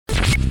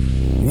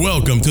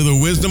Welcome to the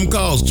Wisdom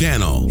Calls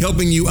channel,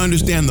 helping you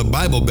understand the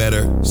Bible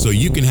better so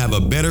you can have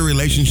a better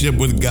relationship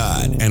with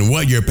God. And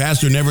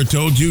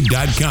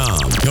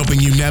whatyourpastornevertoldyou.com, helping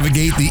you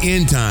navigate the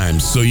end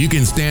times so you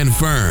can stand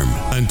firm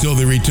until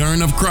the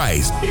return of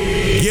Christ.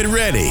 Get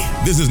ready.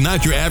 This is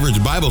not your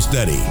average Bible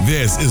study.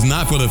 This is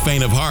not for the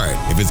faint of heart.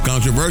 If it's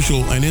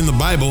controversial and in the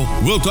Bible,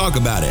 we'll talk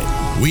about it.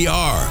 We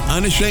are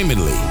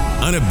unashamedly,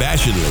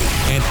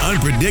 unabashedly, and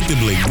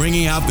unpredictably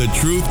bringing out the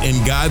truth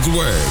in God's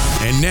Word.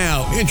 And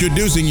now,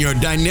 introducing your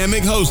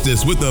dynamic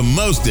hostess with the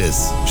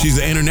mostest. She's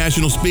an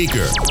international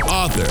speaker,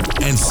 author,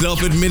 and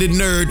self-admitted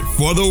nerd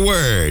for the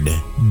Word,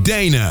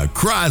 Dana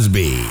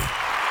Crosby.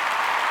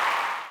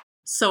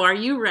 So are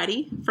you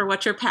ready for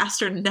what your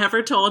pastor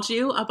never told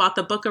you about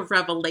the book of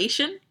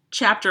Revelation,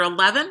 chapter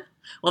 11?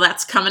 Well,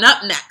 that's coming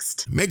up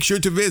next. Make sure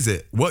to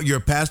visit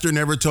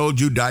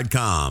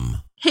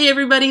whatyourpastornevertoldyou.com. Hey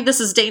everybody, this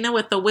is Dana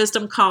with the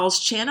Wisdom Calls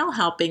channel,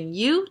 helping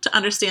you to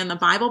understand the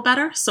Bible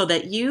better so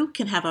that you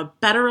can have a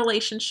better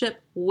relationship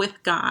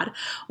with God.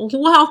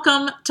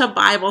 Welcome to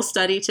Bible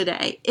study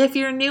today. If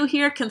you're new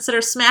here,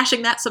 consider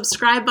smashing that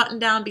subscribe button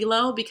down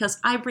below because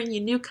I bring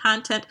you new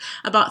content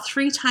about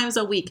 3 times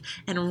a week.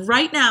 And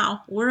right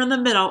now, we're in the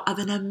middle of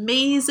an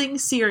amazing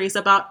series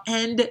about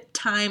end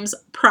times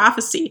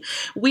prophecy.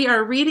 We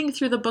are reading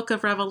through the book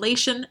of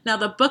Revelation. Now,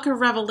 the book of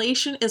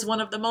Revelation is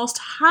one of the most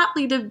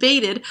hotly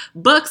debated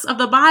books of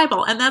the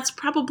Bible, and that's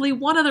probably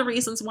one of the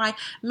reasons why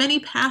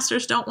many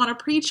pastors don't want to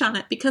preach on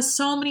it, because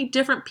so many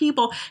different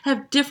people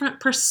have different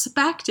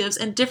perspectives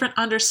and different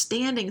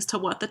understandings to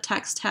what the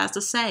text has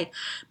to say.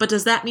 But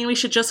does that mean we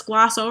should just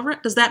gloss over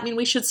it? Does that mean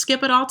we should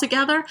skip it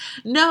altogether?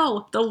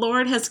 No, the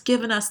Lord has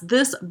given us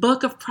this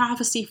book of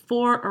prophecy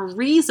for a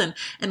reason.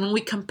 And when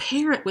we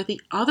compare it with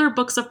the other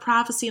books of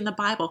prophecy in the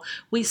Bible,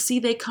 we see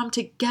they come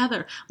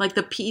together like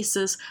the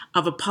pieces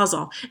of a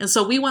puzzle. And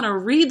so we want to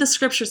read the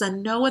scriptures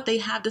and know what they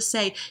have to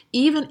say,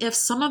 even if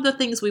some of the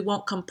things we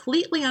won't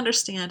completely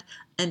understand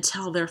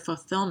until their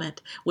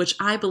fulfillment, which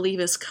I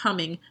believe is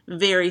coming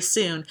very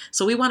soon.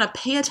 So we want to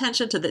pay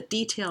attention to the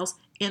details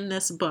in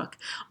this book.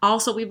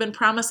 Also, we've been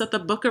promised that the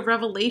book of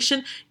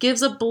Revelation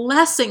gives a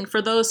blessing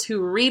for those who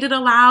read it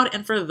aloud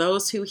and for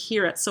those who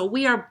hear it. So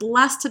we are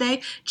blessed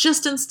today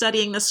just in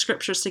studying the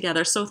scriptures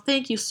together. So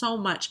thank you so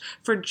much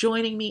for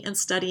joining me in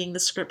studying the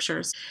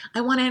scriptures.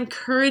 I want to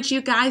encourage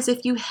you guys,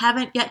 if you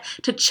haven't yet,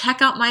 to check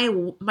out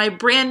my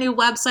brand new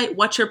website,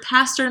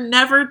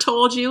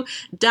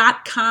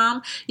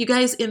 whatyourpastornevertoldyou.com. You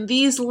guys, in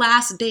these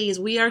last days,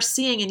 we are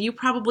seeing, and you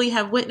probably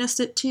have witnessed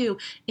it too,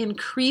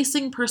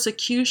 increasing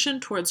persecution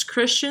towards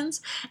Christians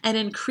and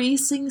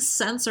increasing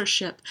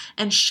censorship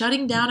and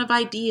shutting down of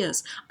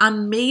ideas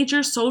on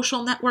major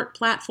social network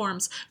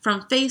platforms,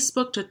 from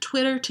Facebook to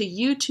Twitter to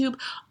YouTube.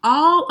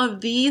 All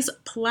of these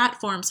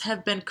platforms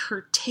have been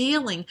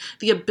curtailing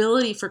the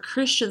ability for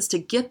Christians to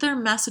get their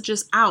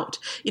messages out.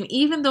 And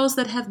even those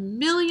that have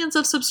millions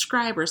of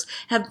subscribers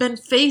have been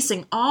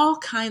facing all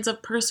kinds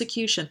of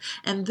persecution.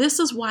 And this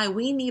is why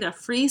we need a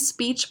free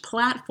speech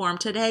platform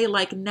today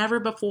like never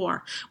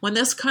before. When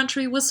this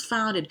country was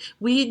founded,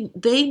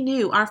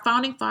 our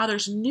founding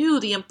fathers knew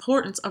the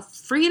importance of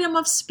freedom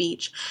of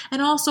speech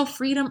and also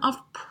freedom of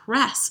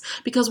press,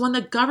 because when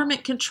the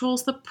government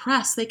controls the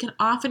press, they can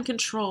often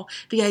control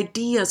the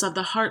ideas of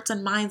the hearts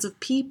and minds of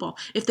people.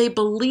 If they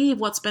believe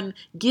what's been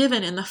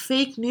given in the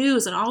fake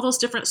news and all those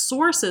different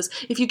sources,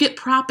 if you get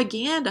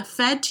propaganda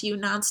fed to you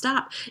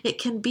nonstop, it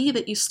can be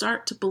that you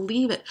start to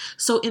believe it.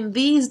 So in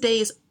these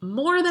days,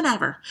 more than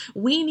ever,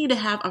 we need to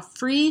have a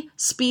free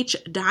speech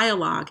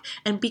dialogue.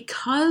 And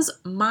because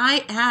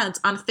my ads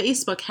on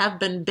Facebook have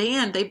been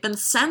banned, they've been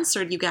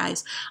censored, you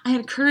guys, I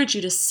encourage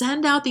you to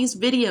send out these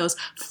videos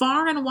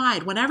far and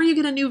wide. Whenever you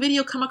get a new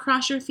video come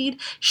across your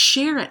feed,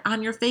 share it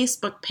on your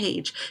Facebook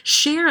page.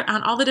 Share it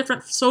on all the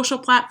different social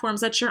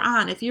platforms that you're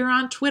on. If you're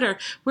on Twitter,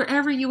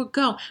 wherever you would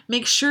go,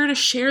 make sure to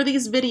share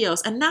these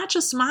videos. And not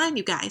just mine,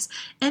 you guys.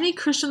 Any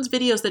Christians'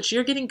 videos that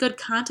you're getting good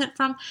content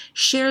from,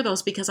 share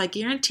those, because I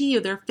guarantee you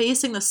they're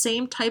facing the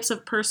same types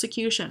of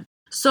persecution.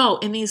 So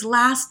in these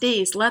last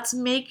days, let's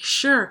make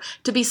sure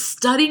to be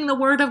studying the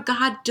Word of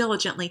God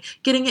diligently,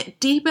 getting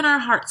it deep in our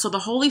hearts so the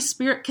Holy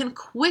Spirit can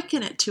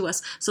quicken it to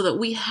us so that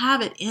we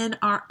have it in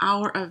our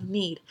hour of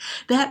need.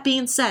 That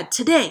being said,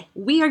 today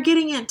we are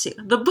getting into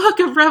the book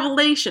of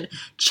Revelation,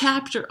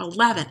 chapter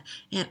 11,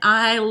 and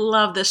I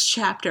love this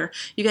chapter.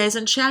 You guys,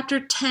 in chapter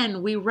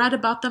 10, we read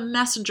about the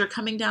messenger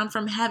coming down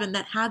from heaven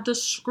that had the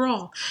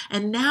scroll,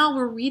 and now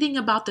we're reading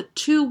about the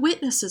 2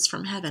 witnesses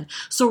from heaven.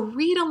 So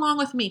read along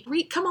with me.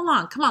 Come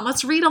on,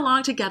 let's read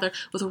along together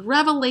with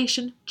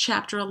Revelation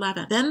chapter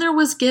 11. Then there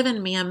was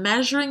given me a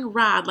measuring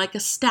rod like a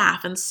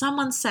staff, and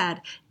someone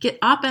said, "Get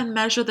up and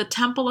measure the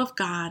temple of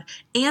God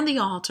and the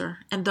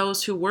altar and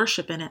those who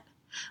worship in it.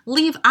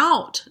 Leave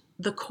out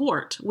the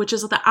court, which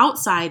is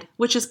outside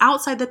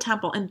the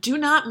temple, and do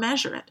not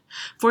measure it,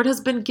 for it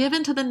has been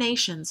given to the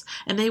nations,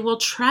 and they will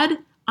tread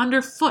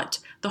underfoot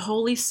the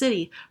holy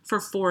city for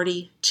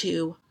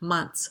 42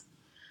 months."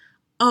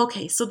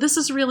 Okay, so this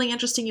is really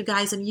interesting, you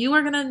guys, and you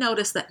are going to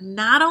notice that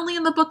not only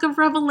in the book of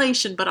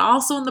Revelation, but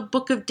also in the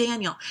book of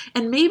Daniel,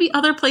 and maybe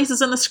other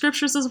places in the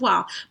scriptures as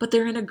well, but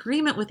they're in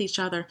agreement with each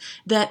other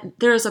that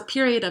there is a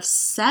period of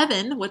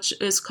 7, which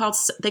is called,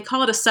 they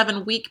call it a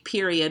 7-week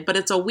period, but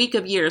it's a week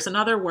of years. In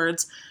other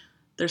words,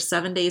 there's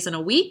 7 days in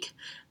a week.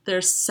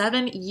 There's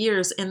 7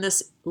 years in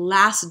this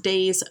last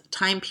days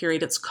time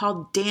period. It's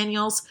called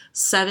Daniel's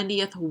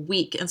 70th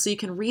week. And so you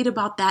can read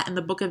about that in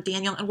the book of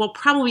Daniel. And we'll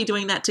probably be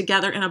doing that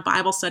together in a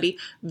Bible study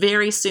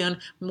very soon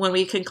when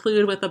we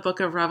conclude with the book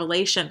of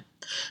Revelation.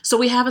 So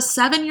we have a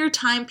 7-year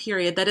time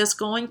period that is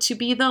going to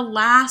be the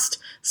last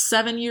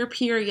 7-year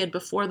period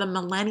before the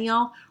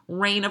millennial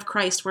reign of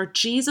Christ, where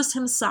Jesus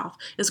himself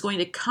is going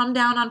to come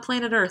down on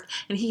planet Earth,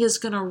 and he is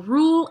going to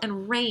rule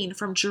and reign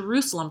from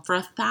Jerusalem for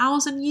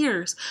 1,000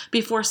 years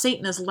before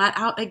Satan is let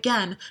out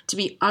again to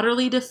be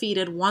utterly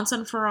defeated once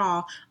and for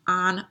all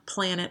on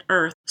planet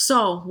Earth.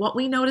 So what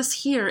we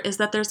notice here is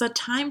that there's a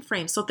time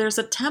frame. So there's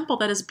a temple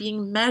that is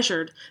being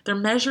measured. They're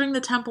measuring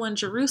the temple in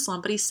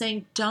Jerusalem, but he's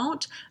saying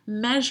don't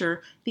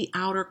measure the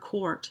outer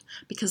court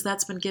because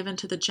that's been given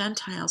to the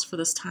Gentiles for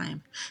this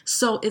time.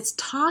 So it's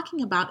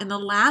talking about in the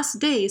last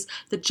days,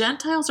 the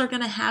Gentiles are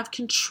going to have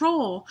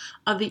control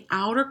of the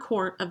outer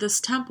court of this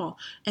temple.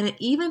 And it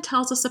even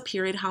tells us a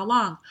period how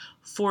long?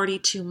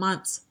 42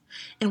 months.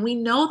 And we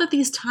know that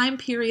these time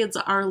periods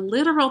are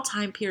literal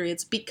time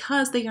periods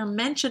because they are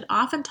mentioned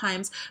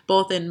oftentimes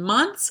both in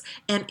months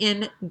and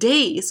in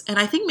days. And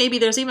I think maybe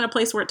there's even a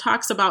place where it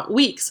talks about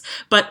weeks.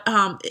 But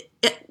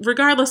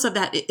regardless of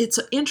that, it's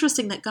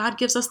interesting that God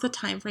gives us the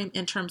time frame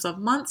in terms of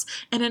months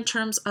and in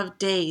terms of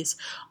days.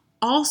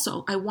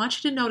 Also, I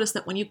want you to notice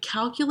that when you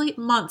calculate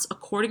months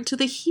according to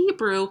the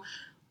Hebrew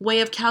way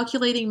of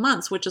calculating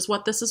months, which is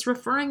what this is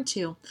referring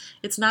to.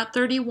 It's not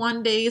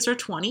 31 days or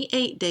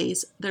 28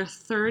 days. They're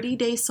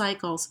 30-day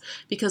cycles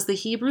because the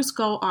Hebrews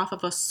go off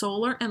of a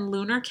solar and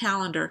lunar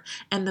calendar,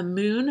 and the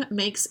moon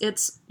makes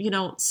its,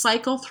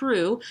 cycle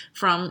through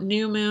from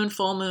new moon,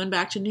 full moon,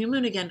 back to new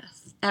moon again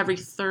every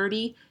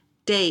 30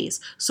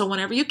 days. So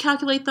whenever you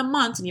calculate the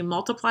months and you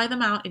multiply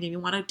them out and you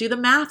want to do the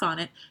math on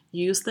it,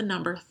 use the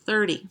number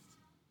 30.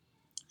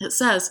 It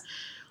says,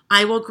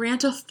 I will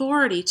grant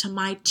authority to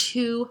my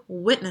 2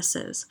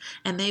 witnesses,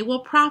 and they will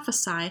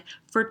prophesy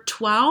for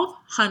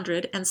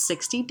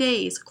 1,260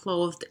 days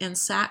clothed in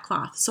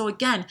sackcloth. So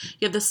again,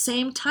 you have the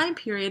same time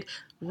period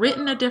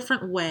written a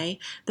different way,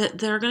 that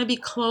they're going to be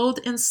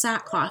clothed in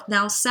sackcloth.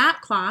 Now,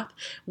 sackcloth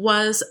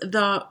was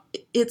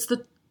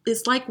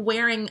it's like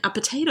wearing a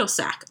potato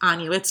sack on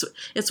you.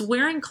 It's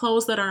wearing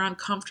clothes that are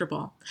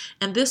uncomfortable.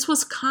 And this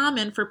was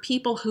common for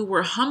people who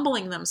were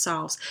humbling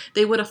themselves.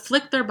 They would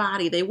afflict their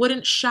body. They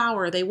wouldn't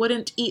shower. They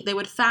wouldn't eat. They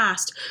would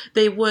fast.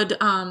 They would,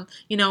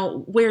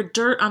 wear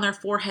dirt on their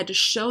forehead to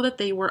show that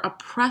they were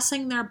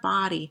oppressing their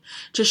body,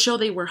 to show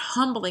they were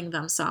humbling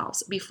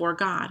themselves before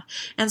God.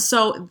 And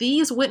so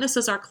these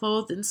witnesses are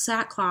clothed in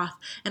sackcloth,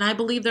 and I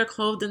believe they're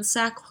clothed in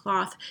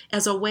sackcloth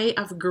as a way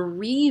of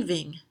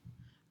grieving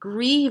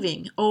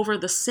over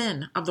the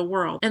sin of the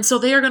world. And so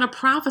they are going to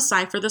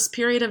prophesy for this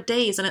period of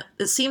days. And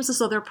it seems as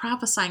though they're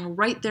prophesying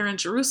right there in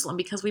Jerusalem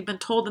because we've been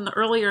told in the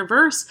earlier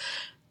verse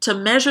to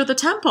measure the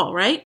temple,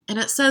 right? And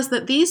it says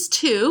that these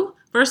 2,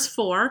 verse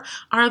 4,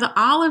 are the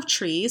olive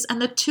trees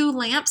and the 2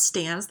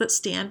 lampstands that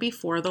stand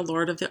before the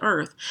Lord of the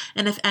earth.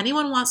 And if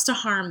anyone wants to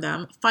harm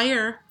them,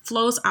 fire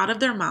flows out of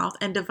their mouth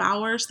and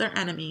devours their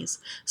enemies.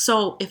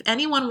 So if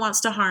anyone wants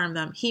to harm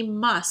them, he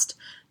must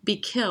be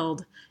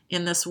killed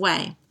in this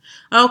way.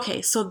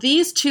 Okay, so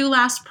these 2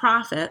 last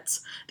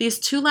prophets, these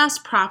 2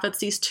 last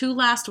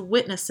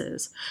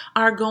witnesses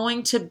are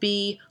going to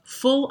be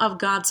full of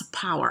God's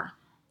power.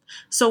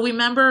 So we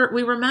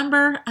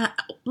remember,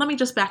 let me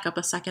just back up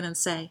a second and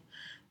say,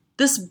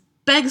 this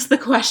begs the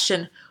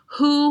question,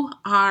 who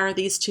are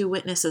these 2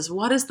 witnesses?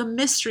 What is the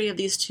mystery of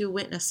these 2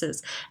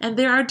 witnesses? And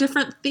there are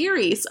different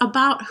theories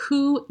about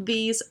who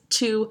these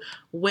 2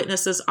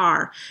 witnesses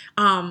are.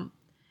 I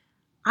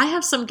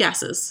have some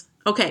guesses.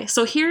 Okay,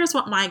 so here's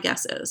what my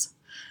guess is.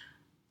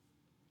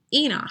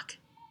 Enoch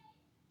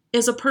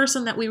is a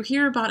person that we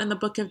hear about in the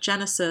book of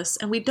Genesis,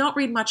 and we don't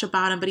read much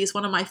about him, but he's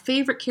one of my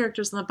favorite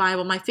characters in the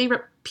Bible, my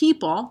favorite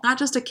people, not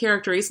just a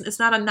character. It's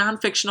not a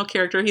non-fictional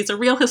character. He's a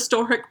real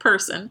historic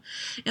person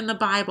in the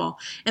Bible.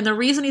 And the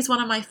reason he's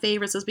one of my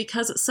favorites is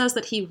because it says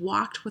that he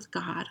walked with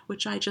God,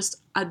 which I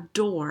just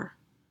adore.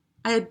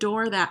 I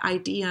adore that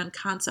idea and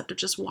concept of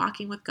just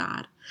walking with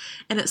God.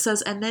 And it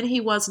says, and then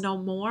he was no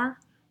more,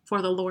 for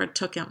the Lord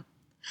took him.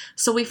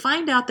 So we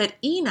find out that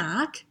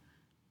Enoch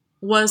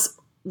was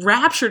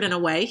raptured in a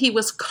way. He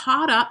was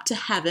caught up to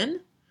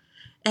heaven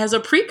as a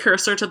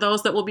precursor to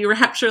those that will be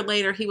raptured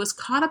later. He was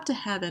caught up to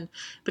heaven,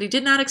 but he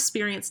did not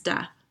experience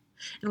death.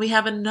 And we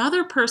have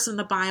another person in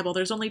the Bible.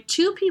 There's only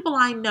 2 people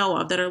I know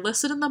of that are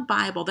listed in the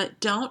Bible that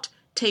don't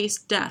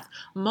taste death.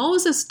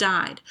 Moses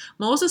died.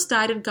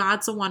 And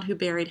God's the one who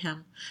buried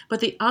him. But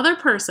the other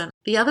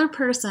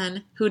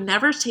person who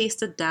never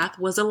tasted death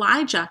was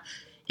Elijah.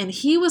 And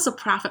he was a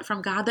prophet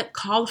from God that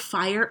called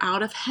fire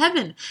out of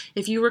heaven.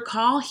 If you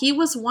recall, he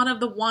was one of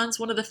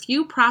the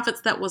few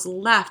prophets that was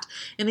left.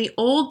 In the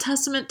Old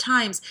Testament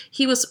times,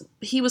 he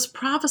was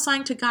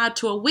prophesying to God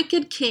to a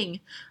wicked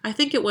king. I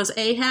think it was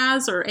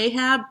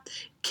Ahab,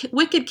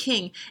 wicked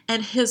king,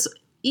 and his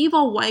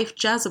evil wife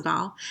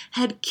Jezebel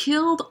had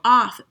killed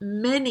off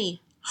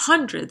many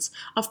hundreds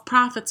of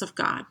prophets of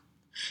God.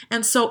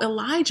 And so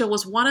Elijah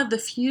was one of the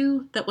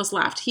few that was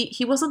left.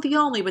 He wasn't the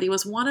only, but he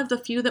was one of the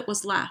few that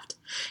was left.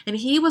 And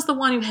he was the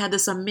one who had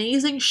this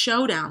amazing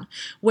showdown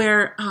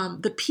where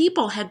the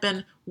people had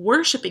been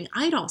worshiping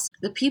idols.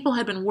 The people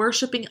had been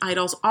worshiping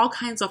idols, all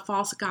kinds of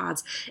false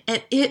gods.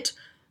 And it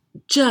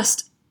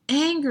just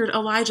angered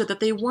Elijah that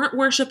they weren't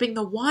worshiping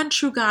the one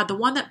true God, the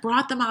one that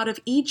brought them out of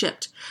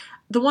Egypt,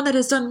 the one that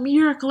has done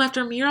miracle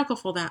after miracle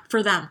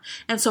for them.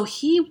 And so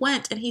he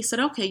went and he said,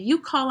 okay, you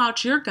call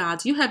out your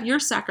gods, you have your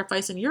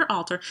sacrifice and your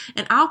altar,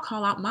 and I'll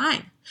call out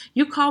mine.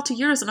 You call to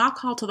yours and I'll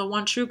call to the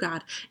one true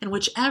God. And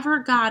whichever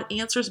God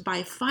answers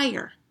by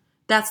fire,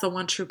 that's the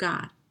one true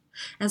God.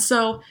 And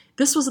so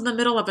this was in the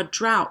middle of a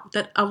drought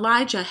that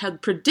Elijah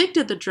had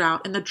predicted the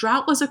drought, and the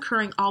drought was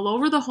occurring all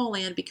over the whole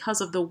land because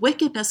of the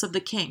wickedness of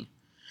the king.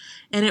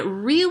 And it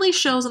really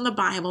shows in the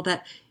Bible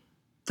that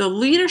the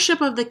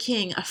leadership of the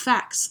king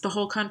affects the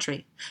whole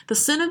country. The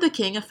sin of the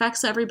king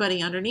affects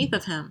everybody underneath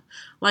of him.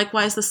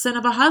 Likewise, the sin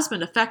of a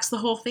husband affects the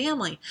whole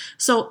family.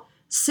 So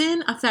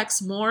sin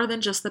affects more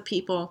than just the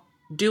people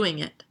doing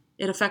it.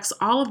 It affects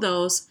all of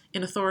those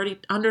in authority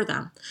under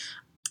them.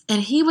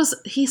 And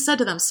he said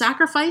to them,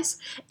 sacrifice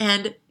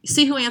and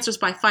see who answers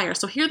by fire.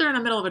 So here they're in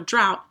the middle of a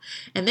drought,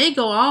 and they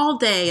go all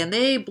day and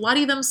they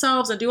bloody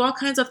themselves and do all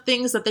kinds of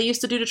things that they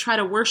used to do to try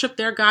to worship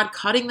their God,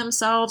 cutting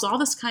themselves, all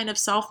this kind of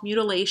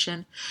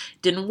self-mutilation.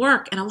 Didn't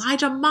work. And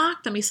Elijah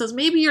mocked them. He says,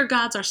 maybe your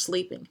gods are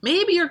sleeping.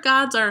 Maybe your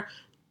gods are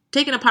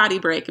taking a potty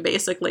break,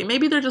 basically.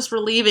 Maybe they're just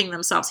relieving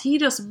themselves. He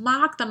just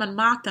mocked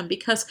them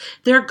because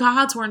their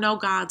gods were no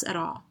gods at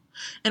all.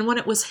 And when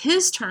it was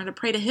his turn to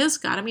pray to his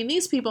God, I mean,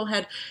 these people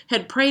had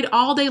prayed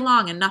all day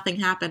long and nothing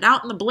happened.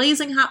 Out in the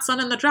blazing hot sun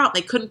in the drought,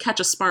 they couldn't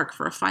catch a spark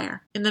for a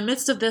fire. In the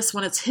midst of this,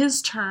 when it's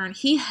his turn,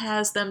 he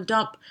has them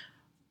dump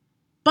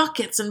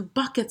buckets and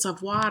buckets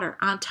of water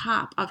on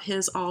top of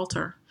his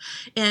altar.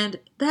 And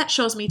that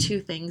shows me two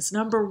things.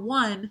 Number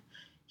one,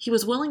 he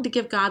was willing to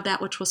give God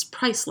that which was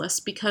priceless,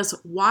 because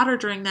water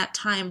during that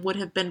time would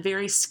have been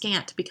very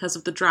scant because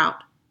of the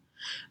drought.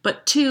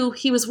 But two,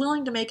 he was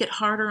willing to make it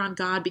harder on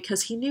God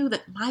because he knew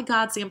that my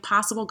God's the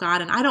impossible God,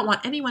 and I don't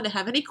want anyone to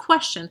have any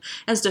question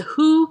as to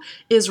who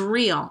is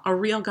real, a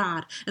real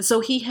God. And so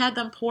he had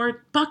them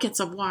pour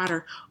buckets of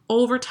water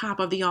over top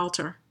of the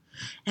altar.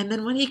 And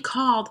then when he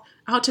called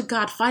out to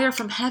God, fire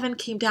from heaven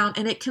came down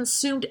and it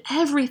consumed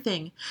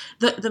everything.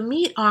 The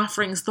meat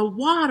offerings, the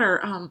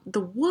water,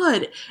 the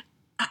wood.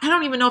 I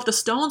don't even know if the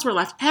stones were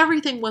left.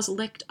 Everything was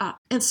licked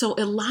up. And so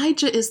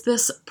Elijah is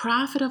this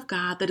prophet of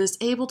God that is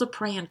able to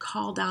pray and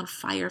call down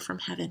fire from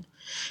heaven.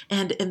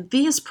 And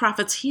these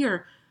prophets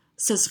here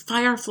says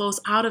fire flows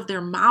out of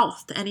their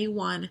mouth to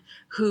anyone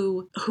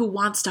who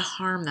wants to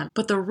harm them.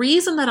 But the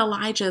reason that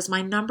Elijah is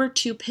my number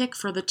 2 pick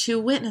for the 2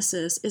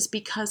 witnesses is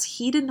because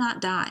he did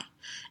not die.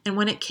 And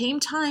when it came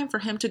time for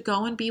him to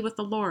go and be with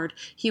the Lord,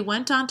 he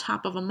went on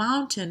top of a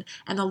mountain,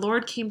 and the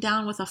Lord came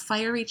down with a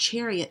fiery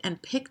chariot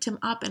and picked him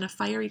up in a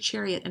fiery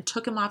chariot and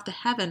took him off to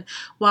heaven,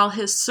 while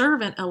his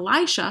servant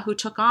Elisha, who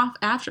took over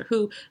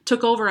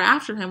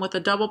after him with a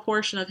double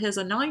portion of his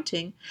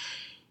anointing,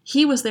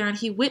 he was there and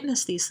he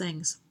witnessed these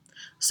things.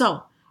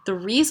 So the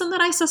reason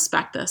that I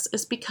suspect this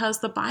is because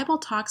the Bible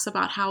talks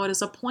about how it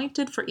is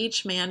appointed for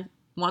each man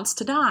once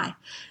to die.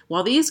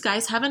 Well, these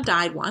guys haven't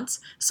died once,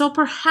 so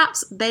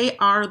perhaps they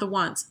are the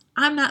ones.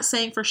 I'm not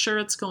saying for sure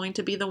it's going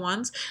to be the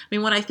ones. I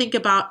mean, when I think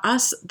about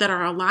us that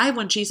are alive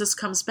when Jesus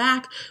comes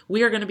back,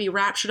 we are going to be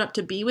raptured up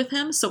to be with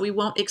him, so we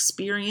won't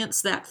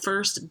experience that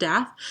first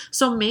death.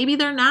 So maybe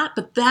they're not,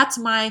 but that's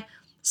my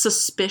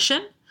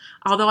suspicion.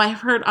 Although I've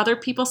heard other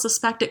people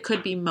suspect it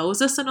could be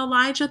Moses and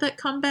Elijah that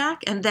come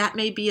back, and that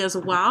may be as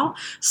well.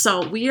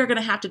 So we are going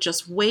to have to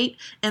just wait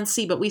and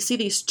see. But we see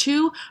these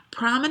 2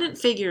 prominent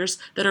figures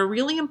that are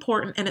really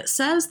important, and it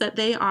says that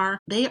they are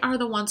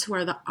the ones who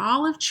are the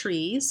olive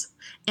trees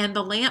and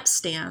the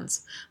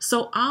lampstands.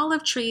 So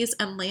olive trees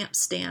and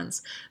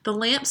lampstands. The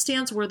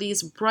lampstands were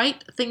these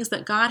bright things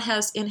that God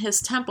has in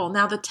his temple.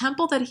 Now the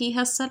temple that he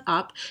has set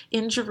up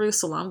in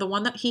Jerusalem, the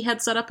one that he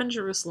had set up in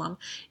Jerusalem,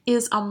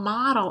 is a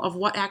model of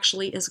what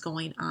actually is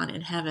going on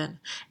in heaven.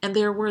 And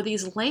there were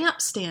these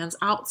lampstands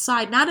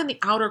outside, not in the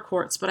outer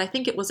courts, but I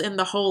think it was in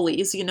the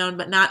holies,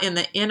 but not in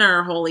the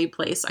inner holy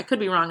place. I could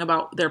be wrong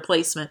about their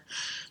placement.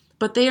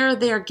 But they are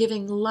there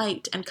giving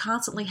light and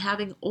constantly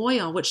having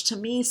oil, which to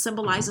me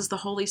symbolizes the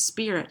Holy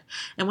Spirit.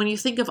 And when you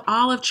think of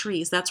olive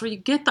trees, that's where you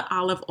get the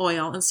olive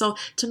oil. And so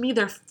to me,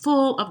 they're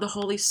full of the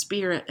Holy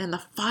Spirit and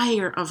the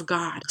fire of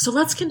God. So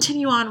let's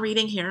continue on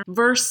reading here.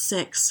 Verse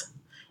 6.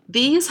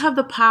 These have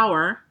the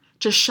power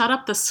to shut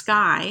up the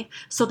sky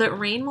so that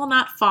rain will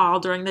not fall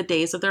during the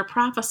days of their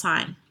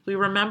prophesying. We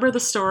remember the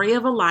story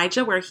of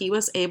Elijah where he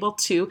was able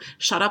to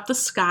shut up the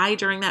sky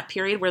during that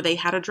period where they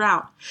had a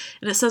drought.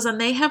 And it says, and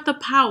they have the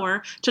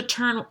power to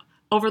turn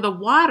over the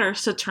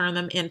waters to turn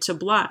them into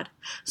blood.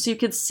 So you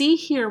can see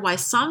here why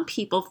some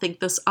people think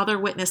this other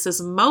witness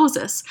is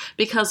Moses,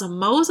 because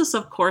Moses,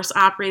 of course,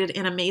 operated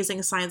in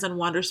amazing signs and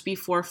wonders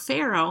before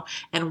Pharaoh,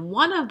 and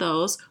one of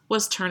those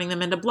was turning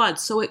them into blood.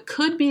 So it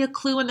could be a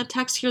clue in the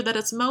text here that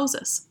it's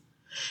Moses.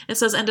 It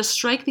says, and to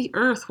strike the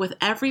earth with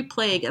every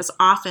plague as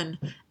often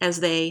as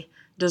they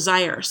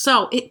desire.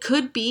 So it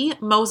could be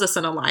Moses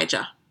and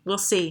Elijah. We'll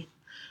see.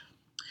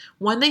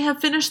 When they have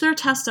finished their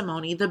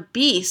testimony, the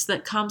beast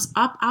that comes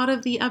up out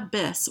of the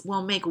abyss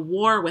will make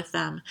war with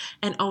them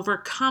and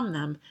overcome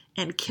them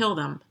and kill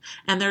them.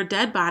 And their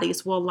dead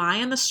bodies will lie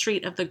in the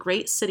street of the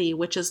great city,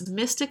 which is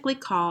mystically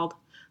called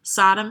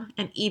Sodom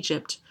and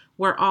Egypt,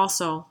 where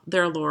also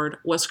their Lord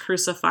was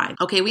crucified.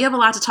 Okay, we have a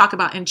lot to talk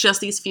about in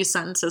just these few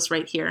sentences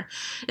right here.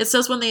 It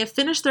says, when they have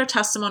finished their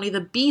testimony,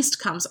 the beast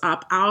comes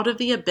up out of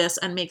the abyss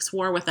and makes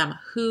war with them.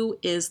 Who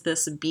is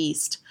this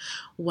beast?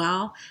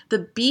 Well, the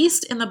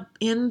beast in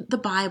the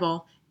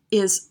Bible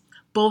is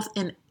both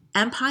an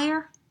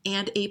empire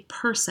and a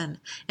person.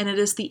 And it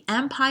is the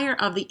empire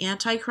of the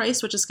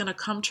Antichrist, which is going to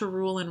come to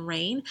rule and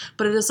reign,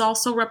 but it is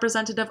also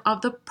representative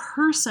of the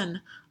person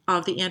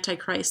of the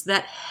Antichrist,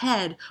 that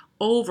head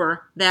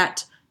over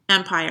that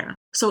empire.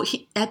 So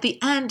at the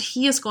end,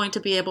 he is going to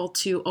be able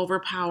to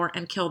overpower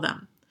and kill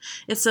them.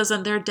 It says,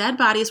 and their dead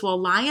bodies will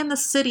lie in the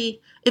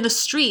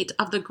street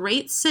of the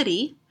great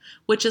city,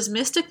 which is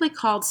mystically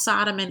called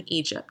Sodom and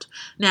Egypt.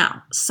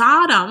 Now,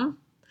 Sodom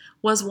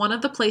was one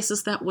of the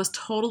places that was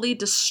totally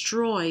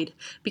destroyed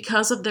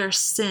because of their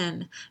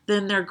sin.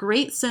 Then their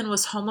great sin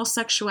was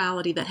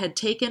homosexuality that had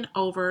taken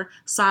over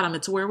Sodom.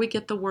 It's where we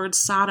get the word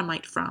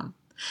sodomite from.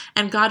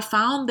 And God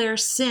found their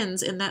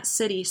sins in that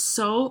city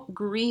so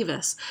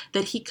grievous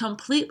that he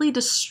completely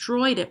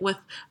destroyed it with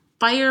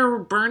fire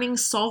burning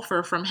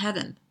sulfur from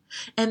heaven.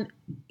 And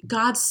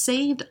God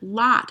saved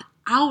Lot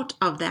out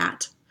of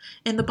that.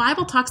 And the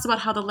Bible talks about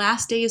how the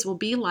last days will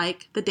be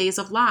like the days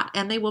of Lot,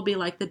 and they will be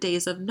like the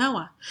days of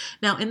Noah.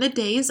 Now, in the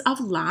days of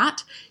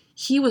Lot,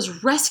 he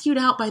was rescued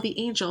out by the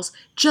angels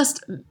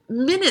just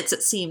minutes,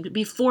 it seemed,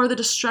 before the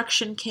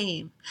destruction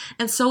came.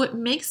 And so it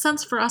makes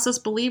sense for us as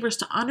believers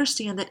to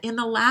understand that in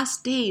the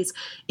last days,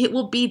 it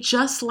will be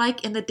just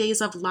like in the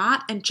days of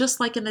Lot and just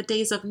like in the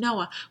days of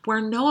Noah, where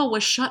Noah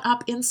was shut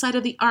up inside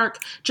of the ark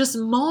just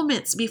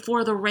moments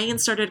before the rain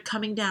started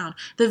coming down.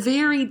 The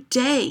very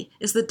day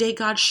is the day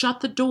God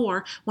shut the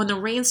door when the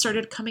rain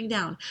started coming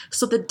down.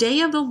 So the day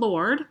of the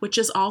Lord, which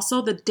is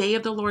also the day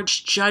of the Lord's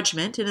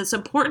judgment, and it's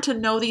important to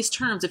know these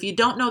terms. If you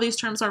don't know these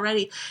terms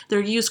already, they're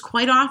used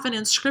quite often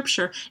in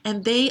Scripture,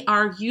 and they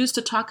are used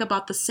to talk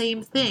about the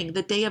same thing,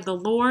 the day of the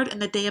Lord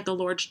and the day of the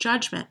Lord's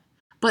judgment.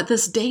 But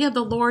this day of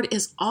the Lord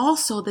is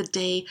also the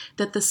day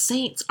that the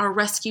saints are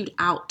rescued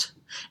out.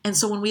 And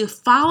so when we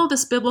follow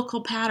this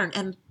biblical pattern,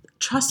 and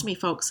trust me,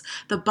 folks,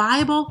 the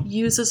Bible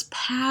uses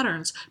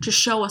patterns to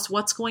show us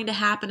what's going to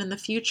happen in the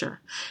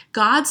future.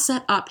 God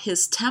set up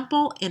his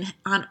temple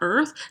on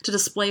earth to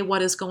display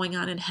what is going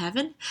on in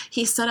heaven.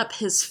 He set up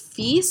his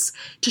feasts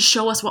to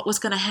show us what was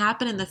going to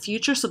happen in the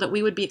future so that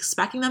we would be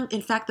expecting them.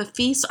 In fact, the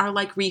feasts are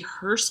like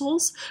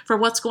rehearsals for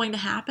what's going to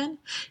happen.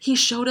 He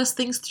showed us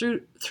things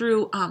through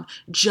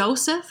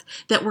Joseph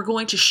that were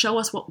going to show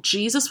us what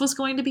Jesus was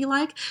going to be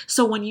like.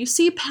 So when you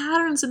see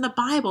patterns in the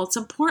Bible, it's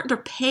important to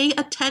pay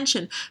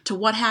attention to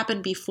what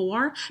happened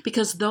before,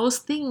 because those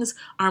things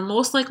are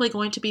most likely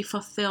going to be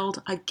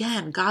fulfilled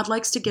again. God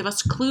likes to give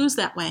us clues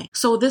that way.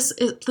 So this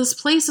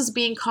place is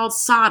being called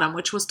Sodom,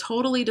 which was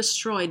totally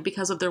destroyed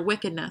because of their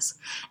wickedness,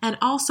 and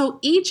also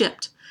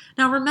Egypt.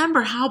 Now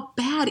remember how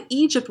bad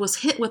Egypt was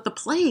hit with the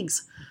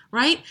plagues,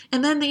 right?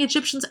 And then the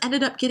Egyptians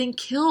ended up getting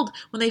killed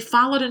when they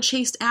followed and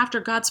chased after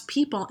God's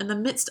people in the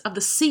midst of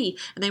the sea,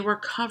 and they were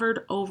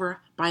covered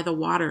over by the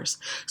waters.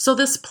 So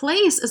this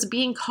place is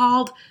being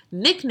called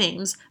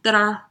nicknames that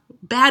are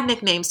bad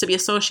nicknames to be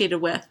associated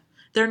with.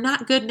 They're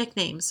not good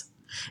nicknames.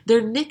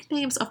 They're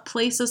nicknames of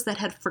places that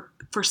had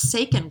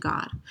forsaken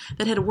God,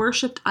 that had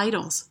worshipped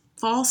idols,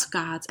 false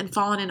gods, and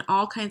fallen in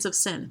all kinds of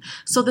sin.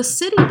 So the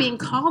city being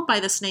called by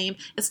this name,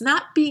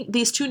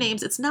 these two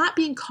names, it's not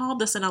being called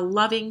this in a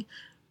loving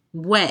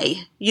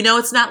way.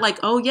 It's not like,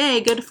 oh,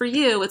 yay, good for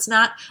you. It's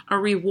not a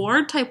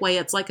reward type way.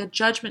 It's like a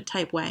judgment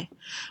type way.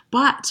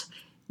 But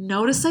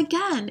notice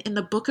again in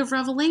the book of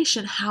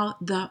Revelation how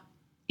the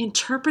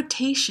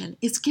interpretation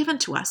is given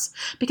to us,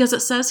 because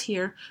it says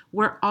here,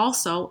 where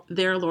also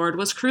their Lord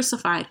was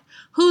crucified.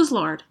 Whose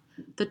Lord?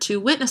 The two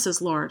witnesses'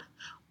 Lord.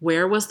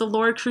 Where was the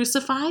Lord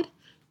crucified?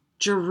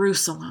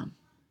 Jerusalem.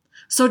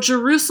 So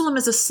Jerusalem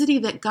is a city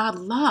that God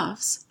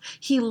loves.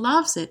 He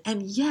loves it,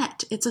 and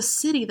yet it's a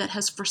city that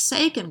has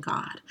forsaken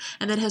God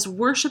and that has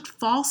worshipped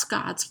false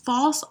gods,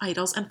 false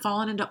idols, and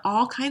fallen into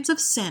all kinds of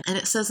sin. And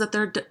it says that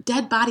their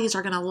dead bodies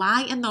are going to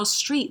lie in those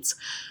streets,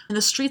 in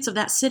the streets of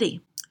that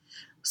city.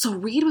 So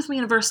read with me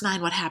in verse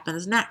 9 what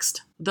happens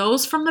next.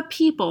 Those from the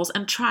peoples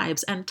and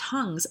tribes and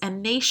tongues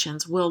and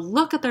nations will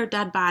look at their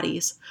dead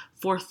bodies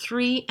for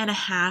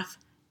 3.5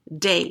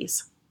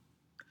 days.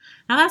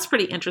 Now that's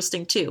pretty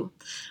interesting too.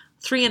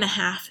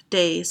 3.5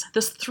 days.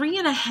 This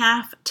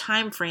 3.5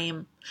 time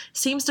frame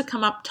seems to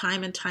come up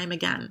time and time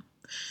again.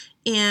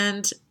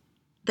 And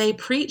they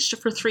preached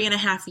for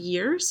 3.5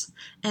 years,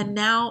 and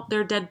now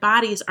their dead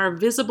bodies are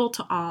visible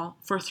to all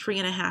for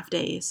 3.5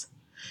 days.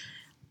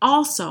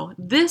 Also,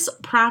 this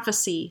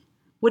prophecy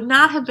would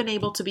not have been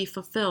able to be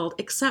fulfilled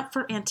except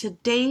for in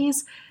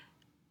today's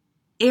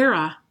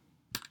era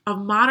of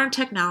modern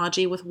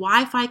technology with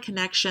Wi-Fi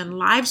connection,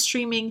 live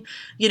streaming,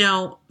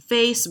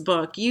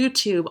 Facebook,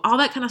 YouTube, all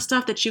that kind of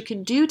stuff that you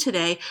can do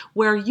today,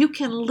 where you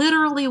can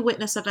literally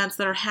witness events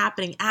that are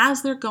happening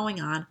as they're going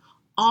on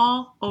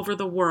all over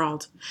the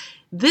world.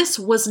 This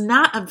was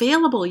not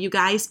available, you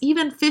guys,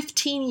 even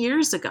 15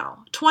 years ago,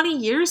 20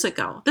 years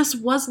ago. This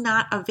was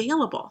not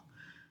available.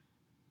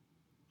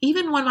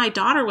 Even when my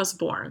daughter was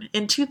born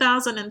in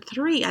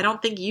 2003, I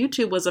don't think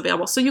YouTube was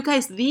available. So you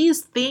guys,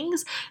 these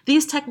things,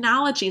 these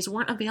technologies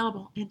weren't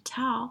available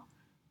until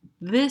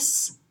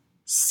this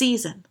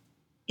season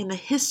in the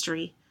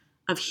history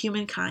of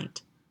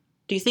humankind.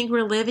 Do you think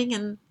we're living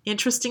in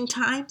interesting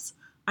times?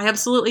 I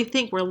absolutely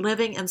think we're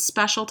living in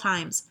special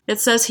times. It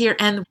says here,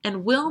 and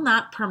will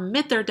not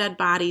permit their dead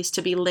bodies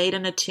to be laid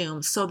in a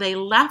tomb. So they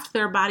left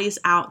their bodies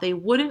out. They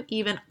wouldn't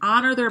even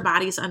honor their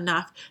bodies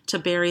enough to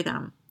bury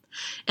them.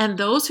 And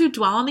those who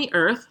dwell on the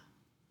earth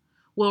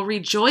will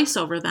rejoice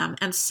over them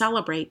and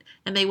celebrate,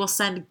 and they will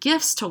send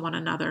gifts to one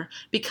another,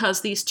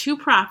 because these two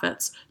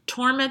prophets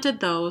tormented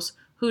those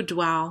who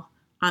dwell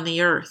on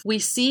the earth. We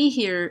see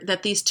here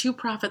that these two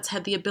prophets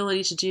had the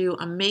ability to do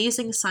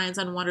amazing signs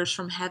and wonders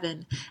from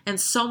heaven,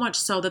 and so much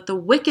so that the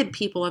wicked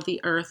people of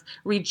the earth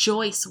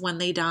rejoice when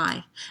they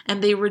die.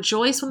 And they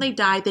rejoice when they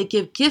die. They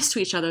give gifts to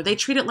each other. They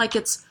treat it like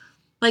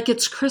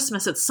it's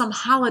Christmas, it's some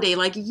holiday,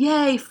 like,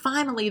 yay,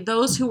 finally,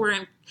 those who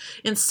were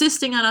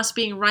insisting on us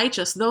being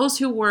righteous, those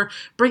who were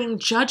bringing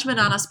judgment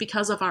on us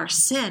because of our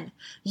sin,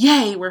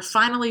 yay, we're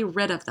finally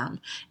rid of them.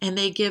 And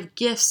they give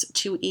gifts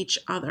to each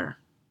other.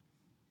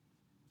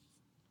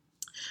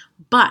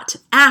 But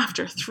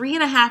after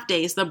 3.5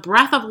 days, the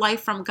breath of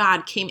life from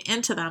God came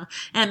into them,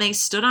 and they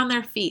stood on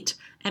their feet,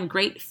 and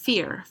great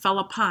fear fell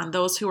upon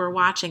those who were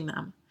watching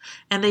them.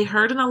 And they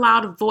heard in a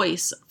loud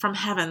voice from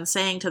heaven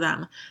saying to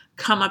them,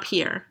 "Come up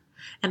here."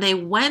 And they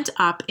went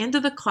up into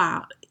the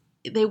cloud.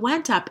 They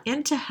went up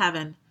into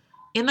heaven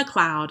in the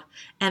cloud,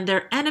 and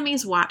their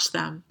enemies watched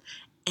them.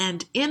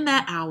 And in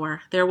that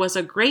hour there was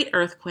a great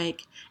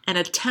earthquake, and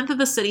 1/10 of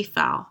the city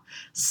fell.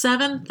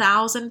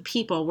 7,000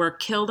 people were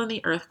killed in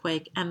the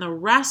earthquake, and the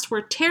rest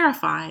were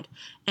terrified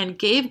and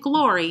gave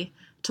glory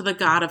to the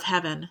God of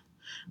heaven.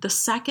 The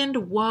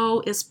second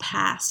woe is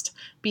past.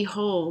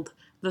 Behold,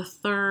 the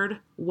third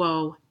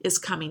woe is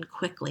coming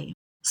quickly.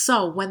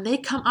 So when they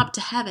come up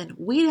to heaven,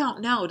 we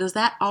don't know. Does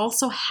that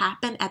also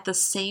happen at the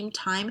same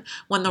time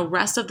when the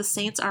rest of the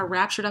saints are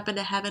raptured up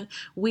into heaven?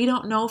 We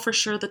don't know for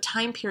sure the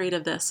time period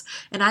of this.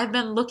 And I've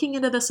been looking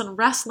into this and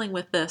wrestling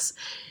with this.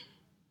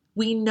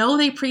 We know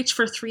they preach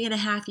for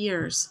 3.5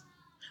 years.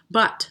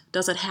 But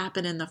does it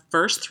happen in the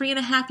first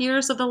 3.5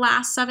 years of the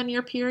last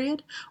 7-year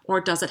period? Or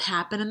does it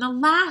happen in the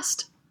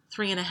last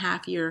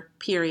 3.5-year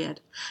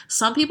period?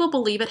 Some people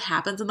believe it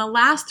happens in the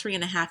last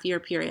 3.5-year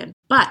period.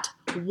 But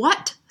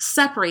what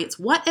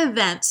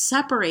event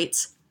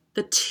separates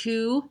the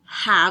two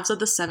halves of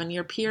the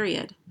 7-year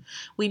period?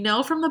 We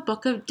know from the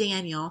book of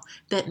Daniel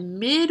that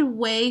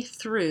midway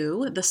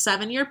through the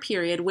 7-year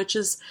period,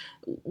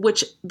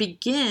 which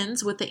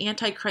begins with the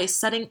Antichrist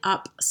setting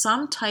up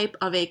some type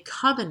of a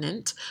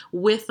covenant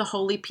with the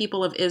holy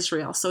people of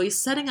Israel. So he's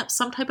setting up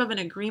some type of an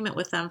agreement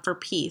with them for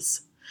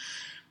peace.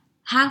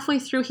 Halfway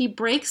through, he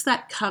breaks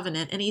that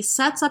covenant and he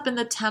sets up in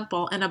the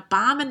temple an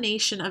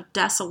abomination of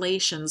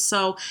desolation.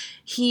 So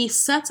he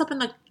sets up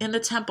in the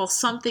temple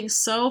something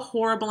so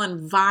horrible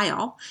and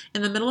vile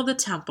in the middle of the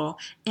temple.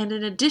 And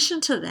in addition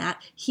to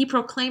that, he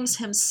proclaims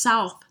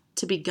himself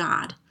to be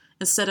God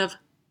instead of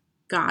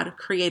God,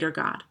 creator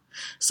God.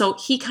 So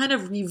he kind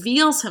of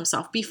reveals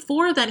himself.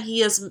 Before then,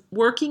 he is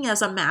working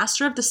as a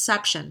master of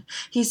deception.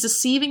 He's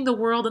deceiving the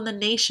world and the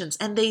nations,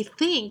 and they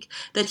think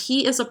that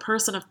he is a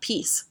person of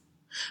peace.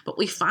 But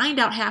we find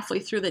out halfway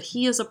through that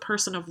he is a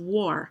person of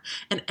war.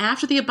 And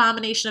after the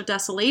abomination of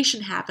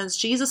desolation happens,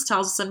 Jesus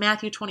tells us in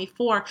Matthew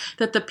 24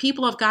 that the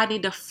people of God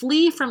need to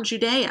flee from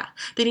Judea.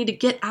 They need to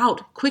get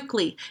out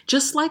quickly.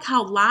 Just like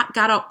how Lot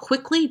got out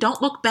quickly,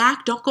 don't look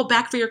back, don't go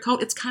back for your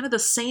coat. It's kind of the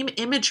same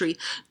imagery.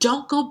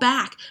 Don't go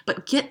back,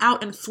 but get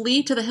out and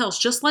flee to the hills,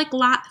 just like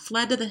Lot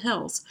fled to the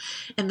hills.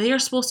 And they are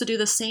supposed to do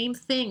the same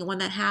thing when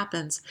that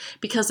happens,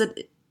 because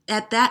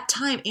at that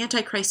time,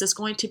 Antichrist is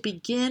going to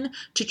begin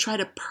to try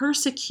to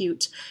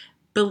persecute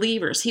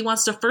believers. He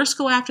wants to first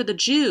go after the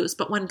Jews,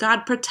 but when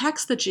God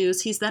protects the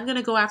Jews, he's then going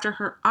to go after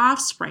her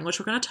offspring, which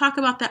we're going to talk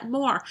about that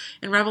more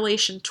in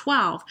Revelation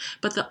 12.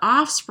 But the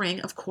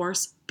offspring, of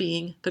course,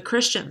 being the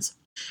Christians.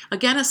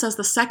 Again, it says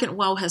the second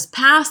woe has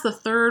passed, the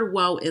third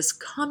woe is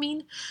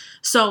coming.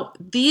 So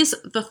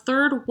the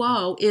third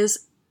woe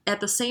is at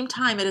the same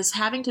time, it is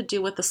having to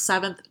do with the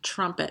seventh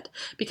trumpet,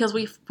 because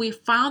we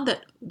found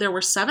that there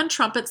were 7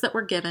 trumpets that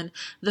were given.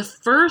 The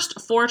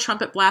first 4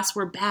 trumpet blasts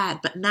were bad,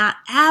 but not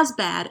as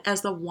bad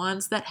as the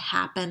ones that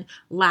happen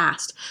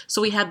last.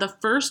 So we had the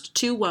first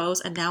 2 woes,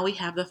 and now we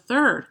have the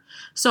third.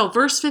 So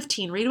verse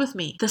 15, read with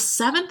me. The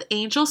 7th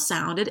angel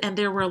sounded, and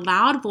there were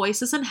loud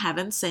voices in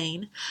heaven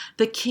saying,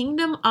 the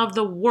kingdom of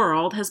the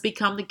world has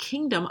become the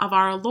kingdom of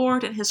our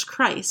Lord and his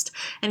Christ,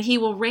 and he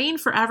will reign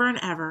forever and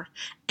ever.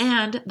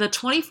 And the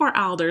 24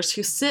 elders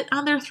who sit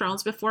on their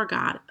thrones before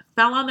God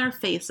fell on their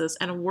faces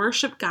and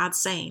worshiped God,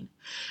 saying,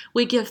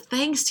 we give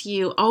thanks to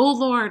you, O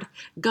Lord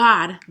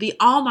God, the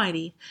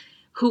Almighty,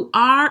 who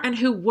are and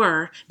who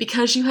were,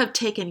 because you have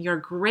taken your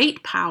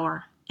great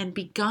power and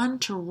begun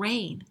to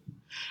reign.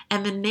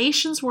 And the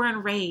nations were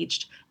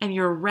enraged, and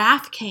your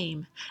wrath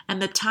came,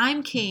 and the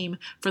time came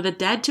for the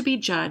dead to be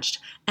judged,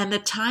 and the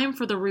time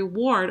for the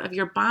reward of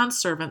your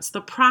bondservants,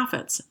 the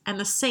prophets, and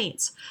the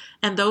saints,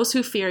 and those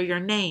who fear your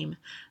name,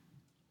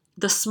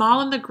 the small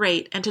and the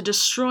great, and to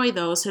destroy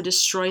those who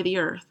destroy the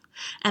earth.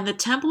 And the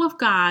temple of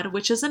God,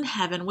 which is in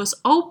heaven, was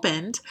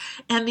opened,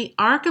 and the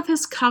ark of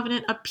his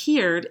covenant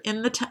appeared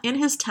in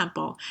his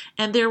temple,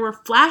 and there were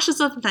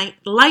flashes of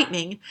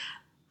lightning,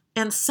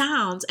 and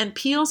sounds and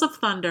peals of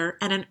thunder,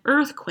 and an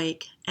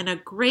earthquake, and a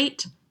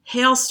great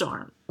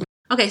hailstorm.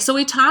 Okay, so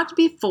we talked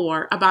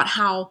before about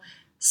how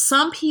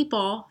some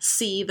people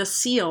see the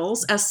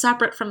seals as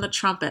separate from the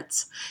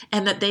trumpets,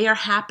 and that they are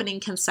happening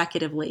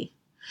consecutively.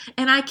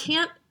 And I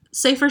can't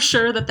say for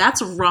sure that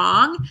that's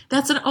wrong.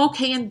 That's an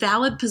okay and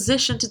valid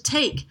position to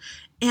take.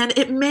 And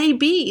it may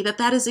be that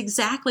that is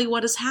exactly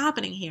what is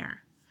happening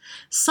here.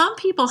 Some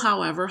people,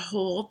 however,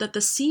 hold that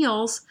the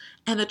seals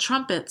and the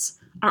trumpets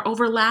are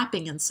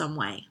overlapping in some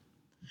way.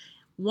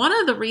 One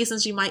of the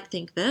reasons you might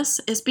think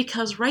this is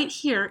because right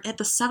here at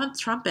the 7th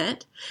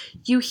trumpet,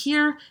 you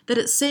hear that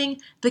it's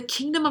saying the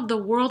kingdom of the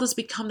world has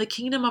become the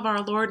kingdom of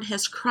our Lord and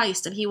his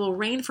Christ, and he will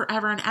reign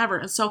forever and ever.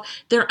 And so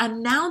they're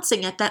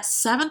announcing at that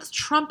 7th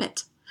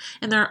trumpet.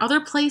 And there are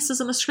other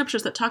places in the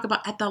scriptures that talk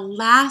about at the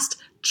last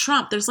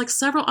trump. There's like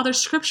several other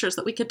scriptures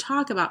that we could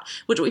talk about,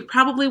 which we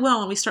probably will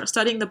when we start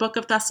studying the book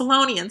of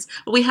Thessalonians.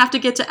 But we have to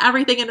get to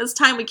everything in this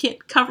time. We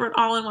can't cover it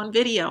all in one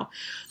video.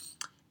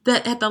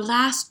 That at the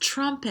last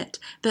trumpet,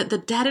 that the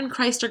dead in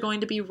Christ are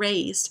going to be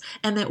raised,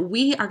 and that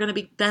we are going to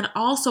be then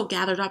also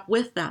gathered up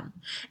with them.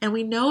 And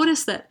we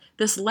notice that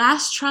this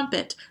last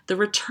trumpet, the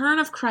return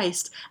of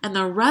Christ, and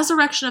the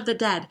resurrection of the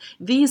dead,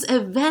 these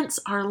events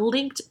are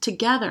linked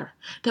together.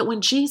 That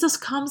when Jesus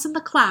comes in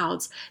the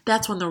clouds,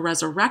 that's when the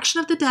resurrection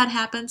of the dead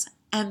happens,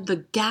 and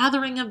the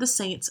gathering of the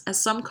saints, as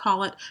some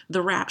call it,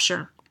 the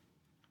rapture.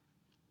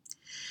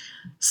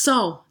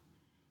 So,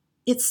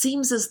 it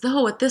seems as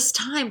though at this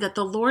time that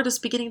the Lord is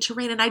beginning to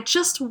reign. And I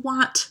just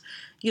want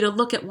you to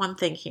look at one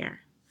thing here.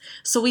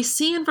 So we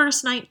see in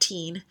verse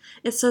 19,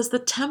 it says, the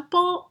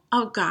temple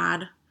of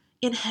God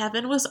in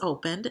heaven was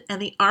opened,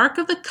 and the ark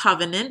of the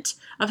covenant,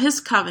 of his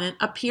covenant,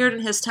 appeared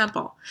in his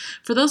temple.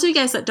 For those of you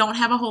guys that don't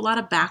have a whole lot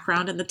of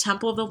background in the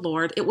temple of the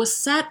Lord, it was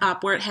set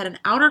up where it had an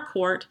outer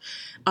court,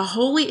 a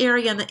holy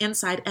area on the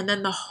inside, and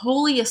then the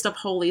holiest of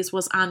holies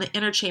was on the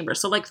inner chamber.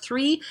 So like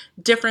 3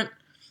 different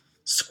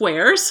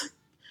squares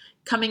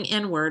coming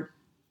inward,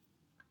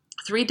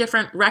 3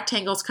 different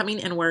rectangles coming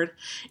inward,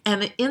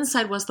 and the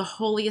inside was the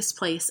holiest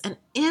place. And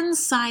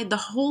inside the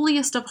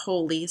holiest of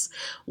holies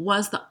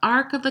was the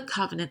Ark of the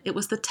Covenant. It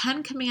was the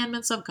 10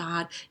 commandments of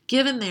God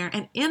given there,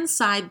 and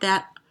inside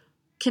that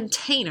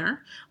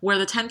container where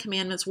the 10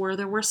 commandments were,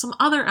 there were some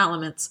other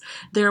elements.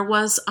 There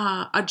was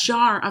a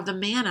jar of the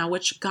manna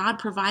which God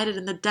provided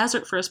in the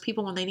desert for his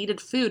people when they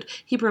needed food.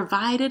 He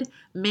provided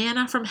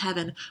manna from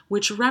heaven,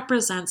 which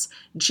represents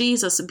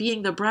Jesus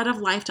being the bread of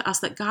life to us,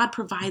 that God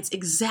provides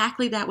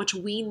exactly that which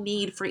we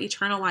need for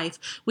eternal life.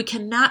 We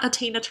cannot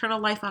attain eternal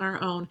life on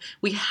our own.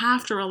 We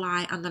have to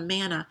rely on the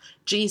manna,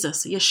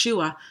 Jesus,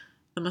 Yeshua,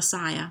 the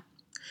Messiah.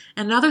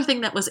 Another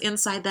thing that was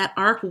inside that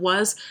ark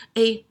was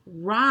a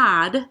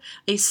rod,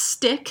 a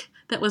stick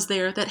that was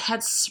there that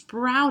had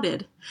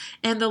sprouted.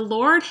 And the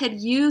Lord had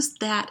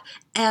used that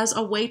as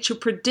a way to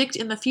predict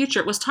in the future.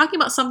 It was talking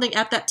about something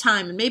at that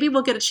time, and maybe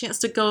we'll get a chance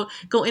to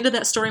go into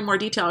that story in more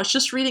detail. I was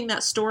just reading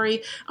that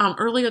story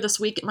earlier this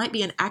week. It might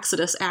be in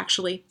Exodus,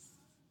 actually.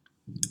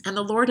 And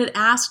the Lord had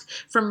asked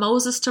for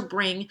Moses to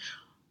bring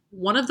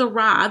one of the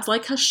rods,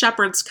 like a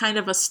shepherd's kind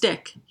of a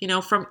stick,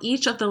 from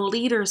each of the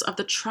leaders of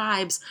the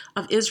tribes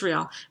of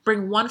Israel.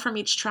 Bring one from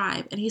each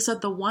tribe. And he said,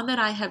 the one that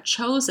I have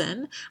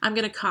chosen, I'm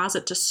going to cause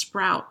it to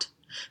sprout.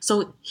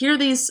 So here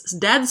these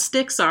dead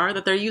sticks are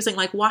that they're using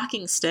like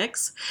walking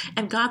sticks.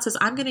 And God says,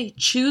 I'm going to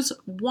choose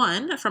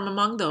one from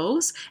among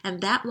those.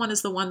 And that one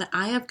is the one that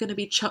I'm going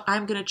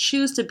to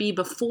choose to be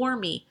before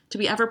me, to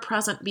be ever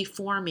present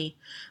before me,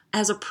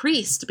 as a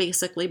priest,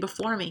 basically,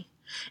 before me.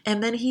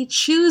 And then he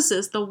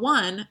chooses the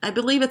one, I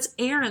believe it's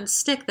Aaron's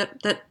stick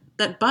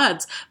that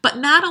buds. But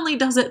not only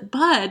does it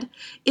bud,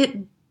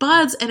 it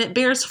buds and it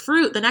bears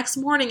fruit. The next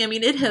morning,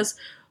 it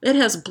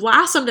has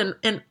blossomed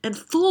and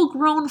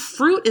full-grown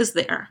fruit is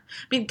there.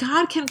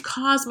 God can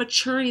cause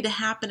maturity to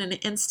happen in an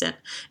instant.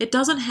 It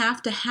doesn't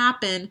have to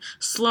happen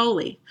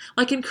slowly.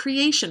 Like in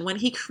creation, when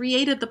he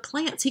created the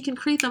plants, he can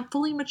create them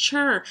fully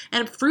mature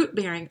and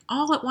fruit-bearing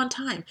all at one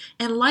time.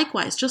 And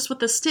likewise, just with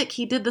the stick,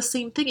 he did the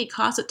same thing. He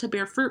caused it to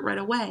bear fruit right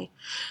away.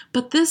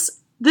 But this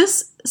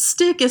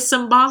stick is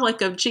symbolic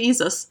of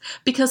Jesus,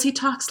 because he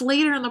talks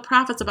later in the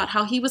prophets about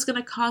how he was going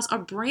to cause a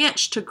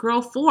branch to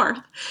grow forth.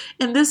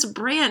 And this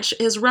branch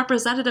is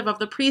representative of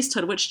the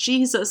priesthood, which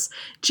Jesus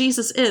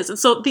is. And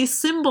so these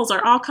symbols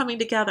are all coming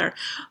together.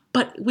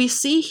 But we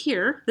see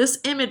here this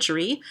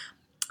imagery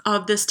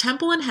of this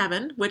temple in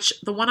heaven, which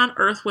the one on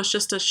earth was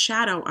just a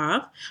shadow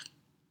of.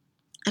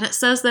 And it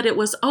says that it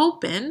was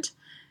opened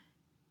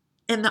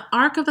and the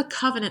Ark of the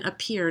Covenant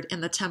appeared in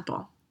the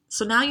temple.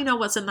 So now you know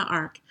what's in the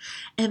ark.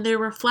 And there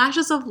were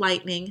flashes of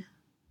lightning,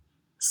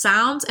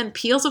 sounds and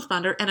peals of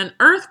thunder, and an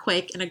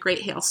earthquake and a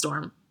great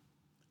hailstorm.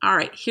 All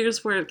right,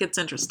 here's where it gets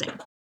interesting.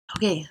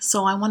 Okay,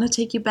 so I want to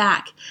take you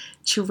back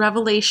to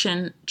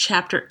Revelation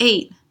chapter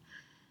 8.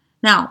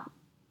 Now,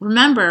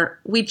 remember,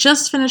 we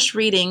just finished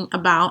reading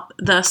about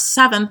the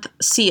seventh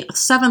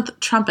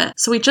trumpet.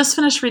 So we just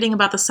finished reading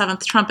about the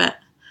seventh trumpet.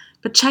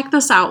 But check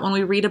this out when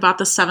we read about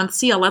the seventh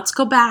seal. Let's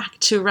go back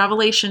to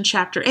Revelation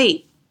chapter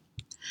 8.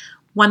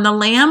 When the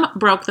Lamb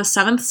broke the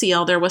seventh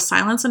seal, there was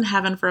silence in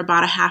heaven for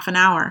about a half an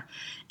hour.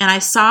 And I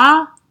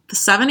saw the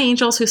 7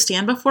 angels who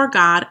stand before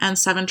God, and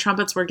 7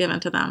 trumpets were given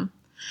to them.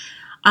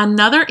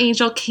 Another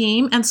angel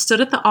came and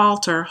stood at the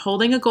altar,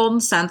 holding a golden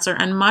censer,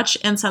 and much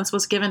incense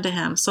was given to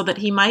him, so that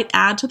he might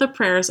add to the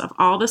prayers of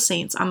all the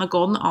saints on the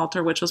golden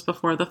altar which was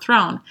before the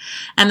throne.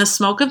 And the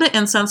smoke of the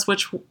incense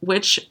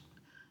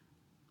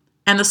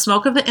and the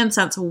smoke of the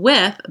incense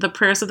with the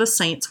prayers of the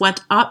saints went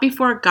up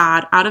before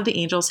God out of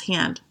the angel's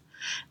hand.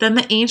 Then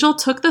the angel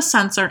took the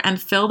censer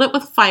and filled it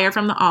with fire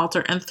from the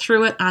altar and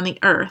threw it on the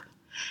earth.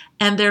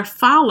 And there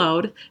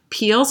followed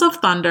peals of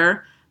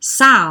thunder,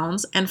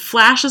 sounds, and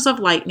flashes of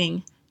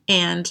lightning,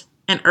 and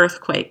an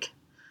earthquake.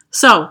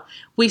 So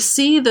we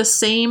see the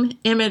same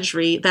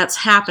imagery that's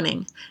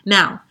happening.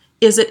 Now,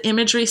 is it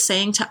imagery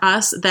saying to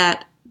us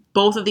that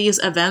both of these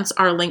events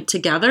are linked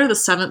together, the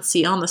 7th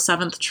seal and the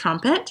 7th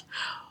trumpet?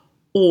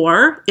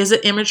 Or is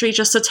it imagery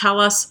just to tell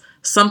us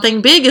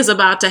something big is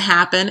about to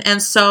happen,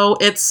 and so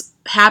it's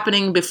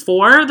happening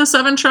before the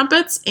 7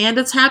 trumpets and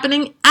it's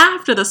happening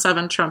after the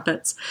 7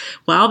 trumpets?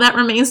 Well, that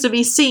remains to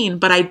be seen,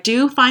 but I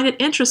do find it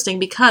interesting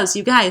because,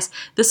 you guys,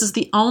 this is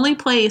the only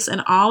place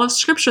in all of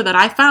Scripture that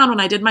I found when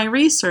I did my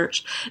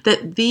research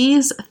that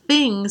these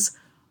things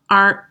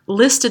are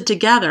listed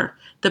together.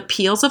 The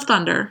peals of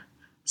thunder,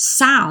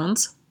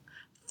 sounds,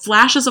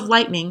 flashes of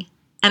lightning,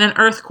 and an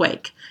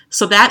earthquake.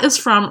 So that is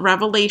from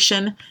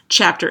Revelation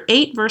chapter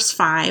 8, verse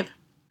 5.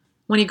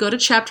 When you go to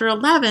chapter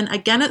 11,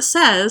 again it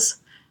says,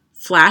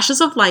 flashes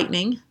of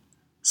lightning,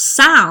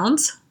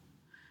 sounds,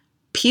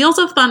 peals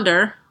of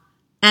thunder,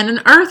 and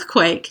an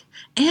earthquake,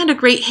 and a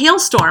great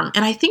hailstorm.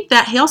 And I think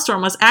that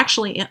hailstorm was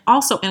actually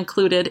also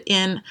included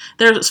in,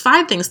 there's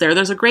 5 things there.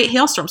 There's a great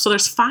hailstorm. So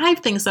there's 5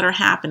 things that are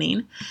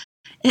happening.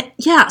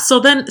 So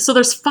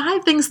there's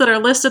 5 things that are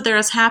listed there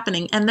as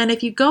happening. And then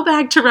if you go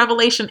back to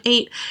Revelation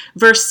 8,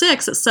 verse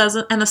 6, it says,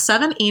 and the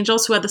 7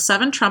 angels who had the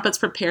 7 trumpets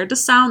prepared to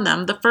sound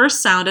them, the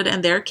first sounded,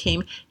 and there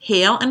came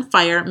hail and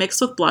fire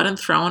mixed with blood and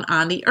thrown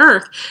on the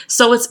earth.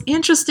 So it's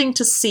interesting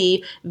to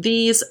see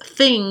these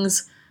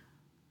things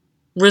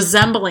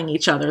resembling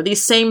each other,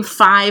 these same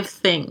 5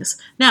 things.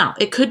 Now,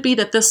 it could be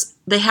that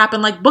they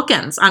happen like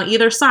bookends on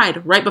either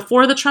side, right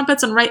before the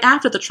trumpets and right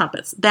after the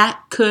trumpets. That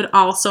could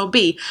also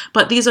be.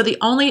 But these are the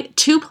only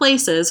 2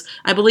 places,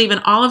 I believe, in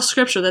all of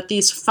Scripture that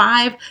these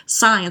 5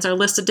 signs are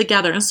listed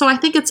together. And so I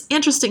think it's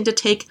interesting to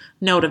take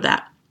note of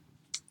that.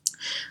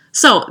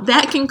 So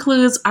that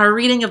concludes our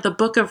reading of the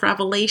book of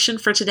Revelation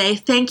for today.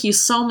 Thank you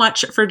so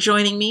much for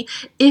joining me.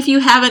 If you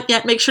haven't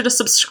yet, make sure to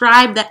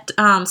subscribe,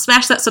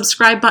 smash that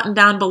subscribe button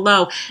down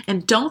below.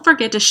 And don't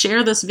forget to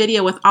share this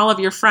video with all of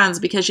your friends,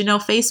 because you know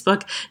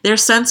Facebook, they're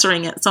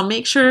censoring it. So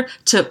make sure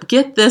to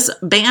get this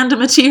banned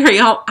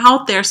material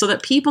out there so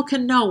that people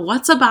can know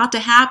what's about to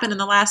happen in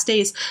the last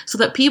days, so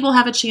that people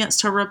have a chance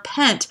to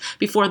repent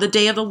before the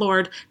day of the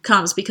Lord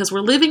comes, because we're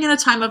living in a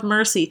time of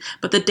mercy,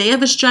 but the day of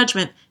his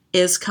judgment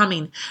is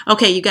coming.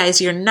 Okay, you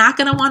guys, you're not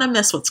going to want to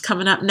miss what's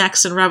coming up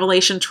next in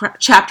Revelation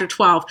chapter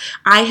 12.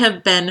 I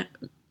have been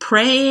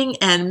praying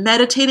and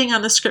meditating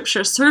on the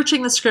Scriptures,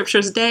 searching the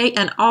Scriptures day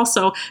and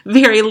also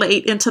very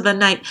late into the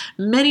night,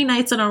 many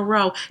nights in a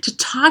row, to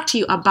talk to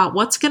you about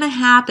what's going to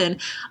happen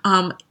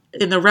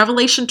in the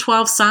Revelation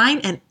 12 sign,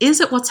 and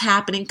is it what's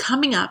happening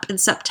coming up in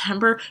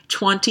September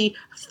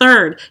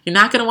 23rd. You're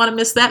not going to want to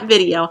miss that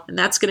video, and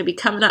that's going to be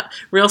coming up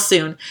real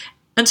soon.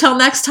 Until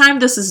next time,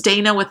 this is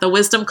Dana with the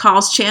Wisdom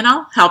Calls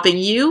channel, helping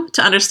you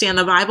to understand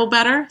the Bible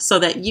better so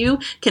that you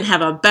can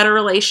have a better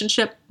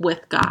relationship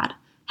with God.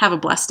 Have a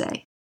blessed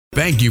day.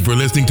 Thank you for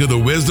listening to the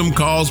Wisdom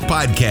Calls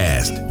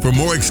podcast. For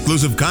more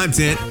exclusive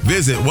content,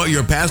 visit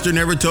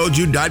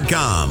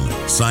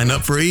whatyourpastornevertoldyou.com. Sign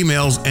up for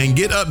emails and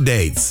get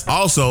updates.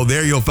 Also,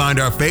 there you'll find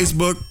our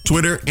Facebook,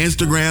 Twitter,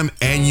 Instagram,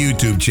 and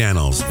YouTube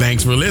channels.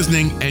 Thanks for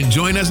listening and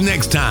join us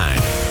next time.